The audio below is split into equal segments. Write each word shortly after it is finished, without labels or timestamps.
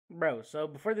Bro, so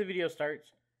before the video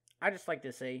starts, I just like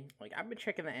to say, like, I've been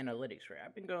checking the analytics, right?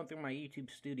 I've been going through my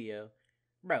YouTube studio.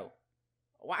 Bro,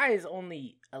 why is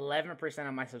only 11%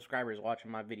 of my subscribers watching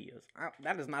my videos?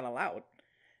 That is not allowed.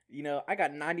 I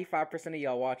got 95% of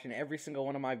y'all watching every single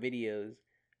one of my videos,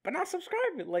 but not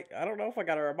subscribing. Like, I don't know if I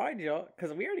gotta remind y'all,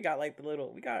 because we already got, like, the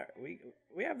little,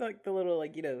 we have, like, the little,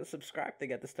 like, subscribe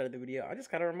thing at the start of the video. I just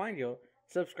gotta remind y'all,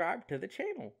 subscribe to the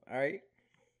channel, alright?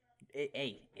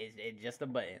 It's just a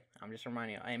button. I'm just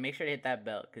reminding you. And make sure to hit that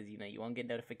bell because you won't get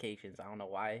notifications. I don't know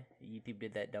why YouTube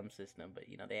did that dumb system, but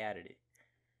they added it.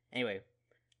 Anyway,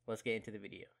 let's get into the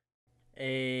video.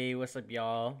 Hey, what's up,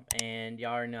 y'all? And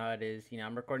y'all already know how it is.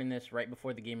 I'm recording this right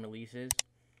before the game releases.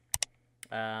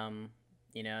 I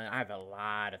have a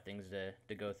lot of things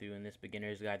to go through in this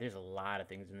beginner's guide. There's a lot of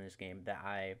things in this game that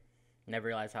I never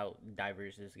realized how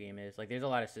diverse this game is. Like, there's a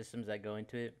lot of systems that go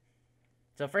into it.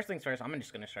 So first things first, I'm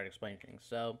just going to start explaining things.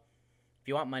 So if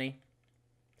you want money,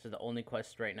 this is the only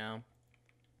quest right now.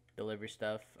 Deliver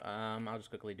stuff. I'll just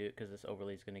quickly do it because this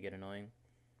overlay is going to get annoying.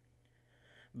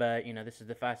 But, this is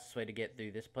the fastest way to get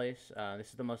through this place. This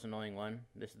is the most annoying one.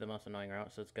 This is the most annoying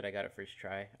route, so it's good I got it first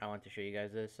try. I want to show you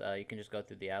guys this. You can just go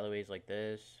through the alleyways like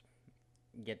this.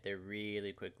 Get there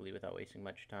really quickly without wasting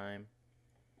much time.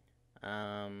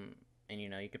 And,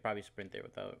 you could probably sprint there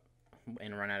without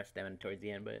and run out of stamina towards the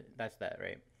end, but that's that,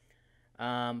 right?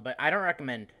 But I don't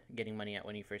recommend getting money at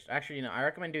when you first. Actually, I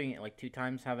recommend doing it like 2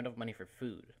 times. Have enough money for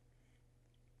food,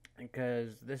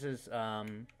 because this is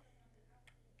I'm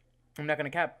not gonna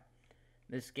cap.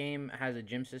 This game has a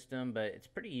gym system, but it's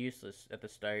pretty useless at the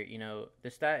start.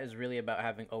 The stat is really about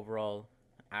having overall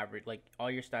average. Like, all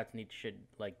your stats should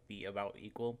like be about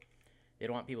equal. They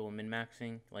don't want people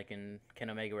min-maxing like in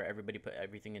Ken Omega, where everybody put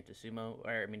everything into sumo,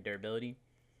 or durability.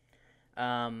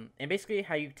 And basically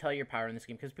how you tell your power in this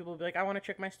game, because people will be like, I want to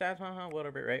check my stats,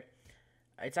 whatever, right?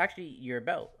 It's actually your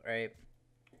belt, right?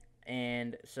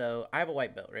 And so I have a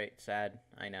white belt, right? Sad,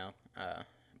 I know.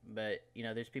 But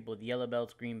there's people with yellow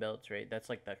belts, green belts, right? That's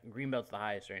like the green belt's the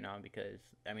highest right now because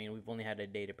we've only had a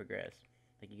day to progress.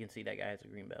 Like, you can see that guy has a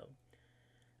green belt.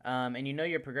 And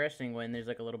you're progressing when there's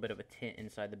like a little bit of a tint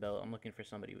inside the belt. I'm looking for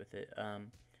somebody with it.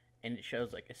 And it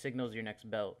shows, like, it signals your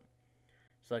next belt.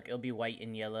 So like it'll be white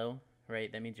and yellow,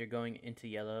 right? That means you're going into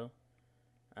yellow.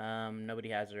 Nobody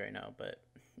has it right now, but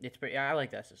it's pretty. I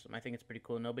like that system. I think it's pretty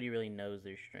cool. Nobody really knows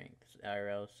their strengths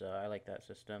IRL, so I like that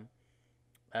system.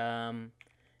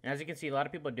 And as you can see, a lot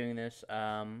of people are doing this. So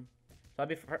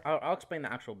I'll explain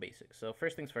the actual basics. So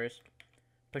first things first,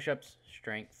 push-ups,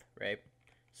 strength, right?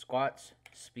 Squats,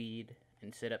 speed,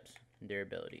 and sit-ups,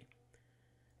 durability.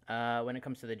 When it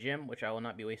comes to the gym, which I will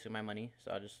not be wasting my money,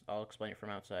 so I'll explain it from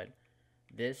outside.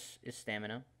 This is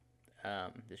stamina.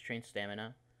 This trains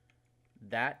stamina.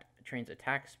 That trains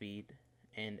attack speed.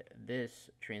 And this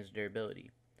trains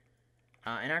durability.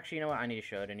 And actually, you know what? I need to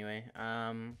show it anyway.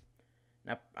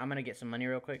 Now, I'm going to get some money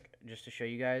real quick just to show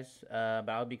you guys. But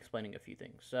I'll be explaining a few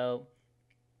things. So,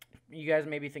 you guys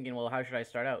may be thinking, well, how should I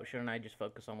start out? Shouldn't I just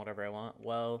focus on whatever I want?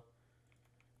 Well,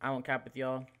 I won't cap with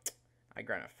y'all. I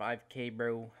grinded 5K,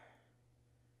 bro.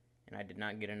 And I did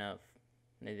not get enough.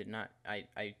 They did not.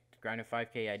 I grinded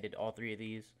 5K. I did all 3 of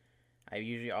these.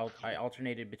 I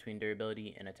alternated between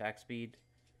durability and attack speed.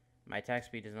 My attack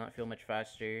speed does not feel much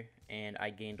faster, and I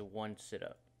gained 1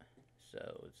 sit-up.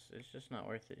 So it's just not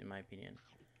worth it in my opinion.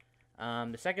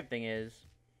 The second thing is,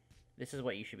 this is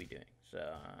what you should be doing.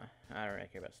 So I don't really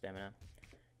care about stamina.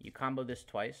 You combo this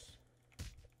twice.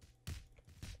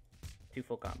 2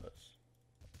 full combos.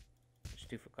 Just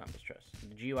 2 full combos, trust.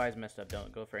 The GUI is messed up.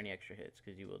 Don't go for any extra hits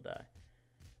because you will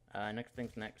die. Next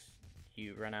thing's next.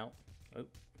 You run out. Oh,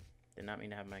 did not mean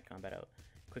to have my combat out.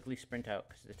 Quickly sprint out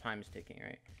because the time is ticking,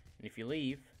 right? And if you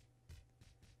leave,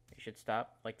 it should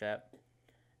stop like that.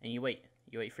 And you wait.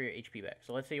 You wait for your HP back.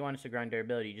 So let's say you want us to grind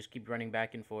durability. You just keep running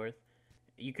back and forth.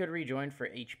 You could rejoin for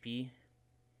HP.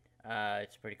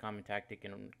 It's a pretty common tactic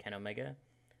in Ken Omega.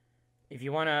 If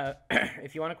you wanna,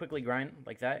 if you wanna quickly grind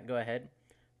like that, go ahead.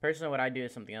 Personally, what I do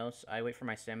is something else. I wait for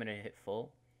my stamina to hit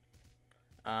full.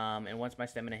 And once my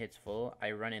stamina hits full,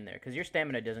 I run in there. Because your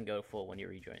stamina doesn't go full when you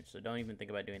rejoin, so don't even think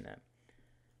about doing that.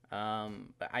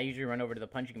 But I usually run over to the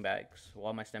punching bags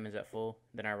while my stamina's at full.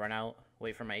 Then I run out,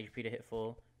 wait for my HP to hit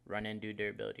full, run in, do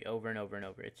durability over and over and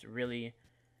over. It's a really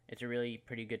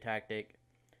pretty good tactic.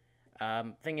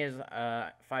 Thing is,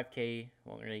 5K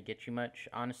won't really get you much.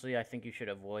 Honestly, I think you should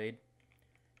avoid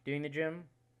doing the gym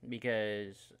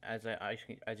because, as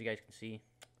you guys can see,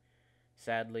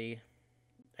 sadly,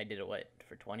 I did it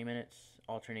for 20 minutes,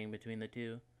 alternating between the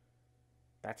 2.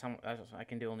 That's I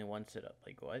can do only 1 sit-up.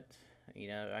 Like, what?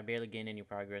 I barely gained any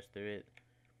progress through it.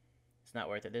 It's not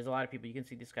worth it. There's a lot of people. You can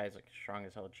see this guy's like strong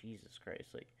as hell. Jesus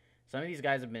Christ. Like, some of these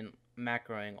guys have been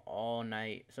macroing all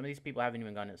night. Some of these people haven't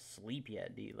even gone to sleep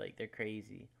yet, dude. Like, they're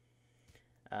crazy.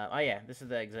 Oh yeah, this is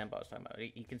the example I was talking about.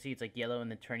 You can see it's like yellow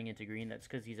and then turning into green. That's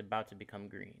because he's about to become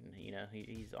green. You know,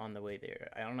 he's on the way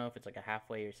there. I don't know if it's like a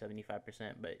halfway or 75%,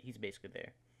 but he's basically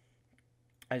there.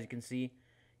 As you can see,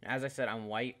 as I said, I'm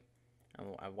white. I'm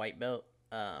a white belt.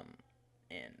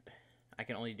 And I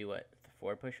can only do what,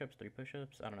 4 push-ups, 3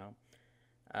 push-ups? I don't know.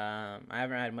 I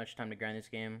haven't had much time to grind this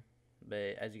game,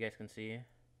 but as you guys can see,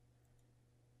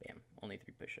 bam, only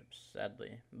 3 push-ups,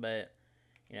 sadly. But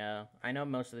you know, I know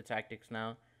most of the tactics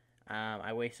now.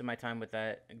 I wasted my time with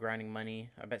that grinding money.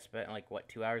 I bet spent like what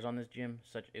 2 hours on this gym.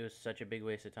 It was such a big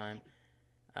waste of time.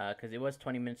 Because it was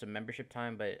 20 minutes of membership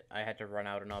time, but I had to run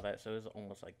out and all that, so it was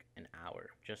almost like an hour,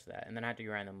 just that. And then I had to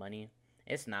grind the money.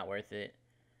 It's not worth it.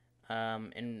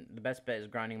 And the best bet is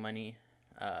grinding money,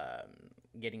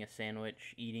 getting a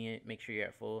sandwich, eating it, make sure you're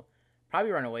at full.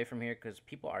 Probably run away from here because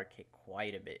people are kicked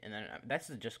quite a bit. And then that's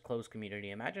just closed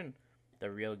community. Imagine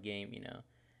the real game, you know.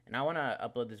 And I want to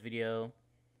upload this video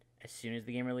as soon as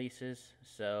the game releases.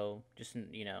 So, just,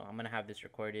 you know, I'm going to have this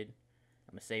recorded.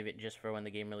 I'm going to save it just for when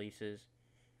the game releases.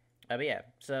 But yeah,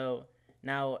 so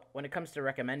now when it comes to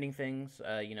recommending things,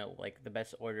 you know, like the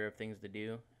best order of things to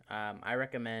do, I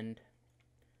recommend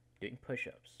doing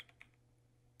push-ups.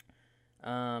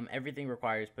 Everything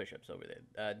requires push-ups over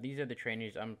there. These are the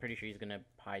trainers. I'm pretty sure he's going to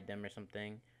hide them or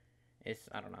something.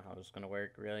 I don't know how it's going to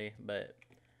work, really, but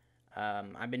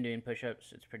I've been doing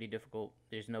push-ups. It's pretty difficult.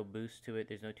 There's no boost to it.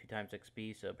 There's no 2 times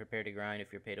XP, so prepare to grind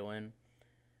if you're pay to win.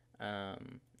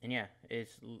 And yeah,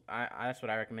 that's what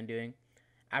I recommend doing.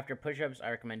 After push-ups, I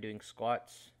recommend doing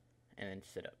squats and then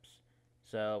sit-ups.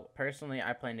 So personally,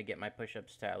 I plan to get my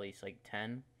push-ups to at least like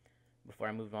 10 before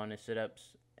I move on to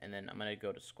sit-ups, and then I'm going to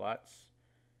go to squats.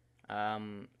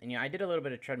 And you know, I did a little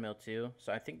bit of treadmill too,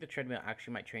 so I think the treadmill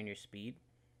actually might train your speed.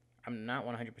 I'm not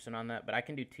 100% on that, but I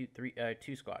can do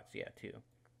 2 squats, yeah, 2.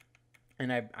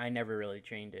 And I never really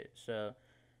trained it, so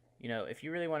you know, if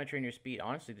you really want to train your speed,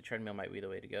 honestly, the treadmill might be the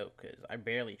way to go, because I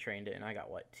barely trained it, and I got,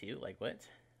 what, 2? Like, what?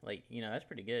 Like, you know, that's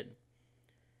pretty good.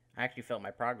 I actually felt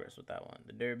my progress with that one.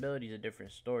 The durability is a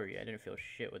different story. I didn't feel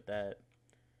shit with that.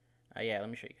 Yeah, let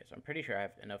me show you guys. I'm pretty sure I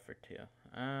have enough for 2.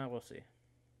 We'll see.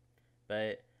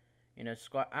 But, you know,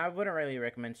 I wouldn't really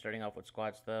recommend starting off with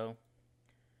squats, though.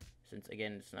 Since,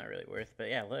 again, it's not really worth. But,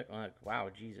 yeah, look. Wow,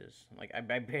 Jesus. Like, I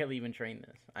barely even trained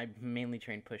this. I mainly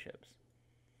train push-ups.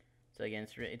 So, again,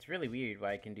 it's really weird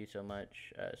why I can do so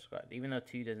much squat. Even though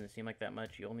 2 doesn't seem like that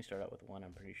much, you only start out with 1,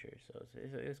 I'm pretty sure. So,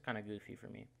 it's kind of goofy for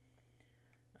me.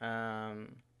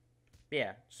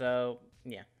 Yeah, so,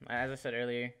 yeah. As I said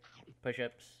earlier,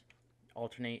 push-ups,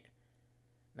 alternate.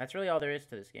 That's really all there is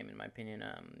to this game, in my opinion.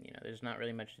 You know, there's not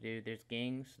really much to do. There's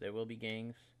gangs. There will be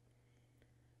gangs.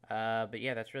 But,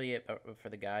 yeah, that's really it for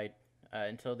the guide.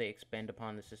 Until they expand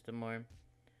upon the system more.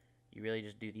 You really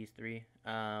just do these 3.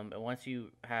 But once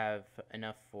you have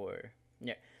enough for...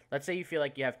 Yeah, let's say you feel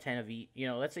like you have 10 of each. You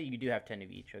know, let's say you do have 10 of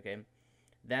each, okay?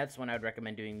 That's when I would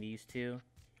recommend doing these 2.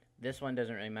 This one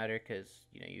doesn't really matter because,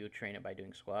 you know, you train it by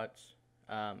doing squats.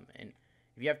 And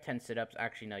if you have 10 sit-ups,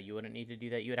 actually, no, you wouldn't need to do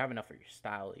that. You would have enough for your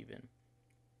style, even.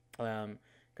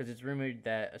 Because it's rumored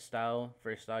that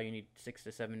for a style, you need 6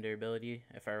 to 7 durability,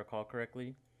 if I recall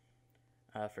correctly.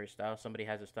 For a style, somebody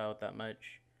has a style with that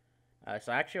much.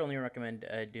 So I actually only recommend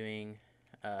doing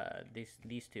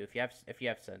these 2 if you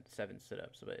have 7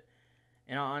 sit-ups. But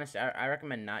in all honesty, I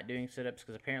recommend not doing sit-ups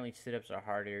because apparently sit-ups are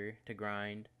harder to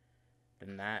grind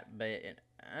than that. But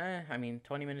I mean,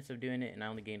 20 minutes of doing it and I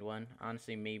only gained 1.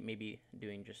 Honestly, maybe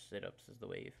doing just sit-ups is the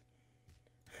wave.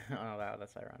 Oh wow,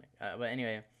 that's ironic. But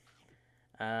anyway,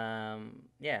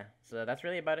 yeah. So that's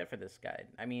really about it for this guide.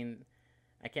 I mean,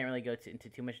 I can't really go into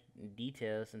too much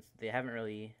detail since they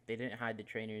didn't hide the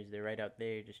trainers. They're right out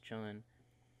there just chilling.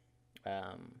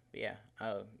 But yeah.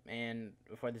 Oh, and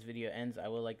before this video ends, I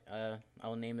will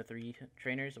name the 3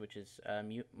 trainers, which is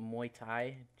Muay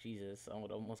Thai. Jesus, I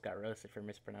almost got roasted for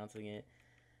mispronouncing it.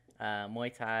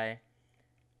 Muay Thai,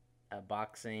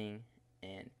 boxing,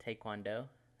 and Taekwondo.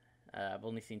 I've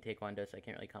only seen Taekwondo, so I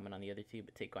can't really comment on the other 2,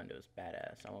 but Taekwondo is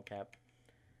badass. I won't cap.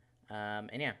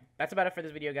 And yeah, that's about it for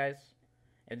this video, guys.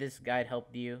 If this guide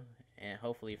helped you, and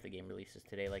hopefully if the game releases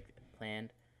today like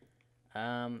planned,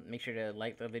 make sure to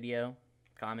like the video,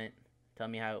 comment, tell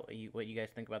me what you guys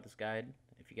think about this guide,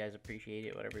 if you guys appreciate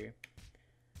it, whatever.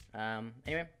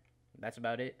 Anyway, that's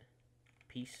about it.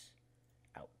 Peace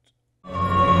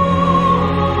out.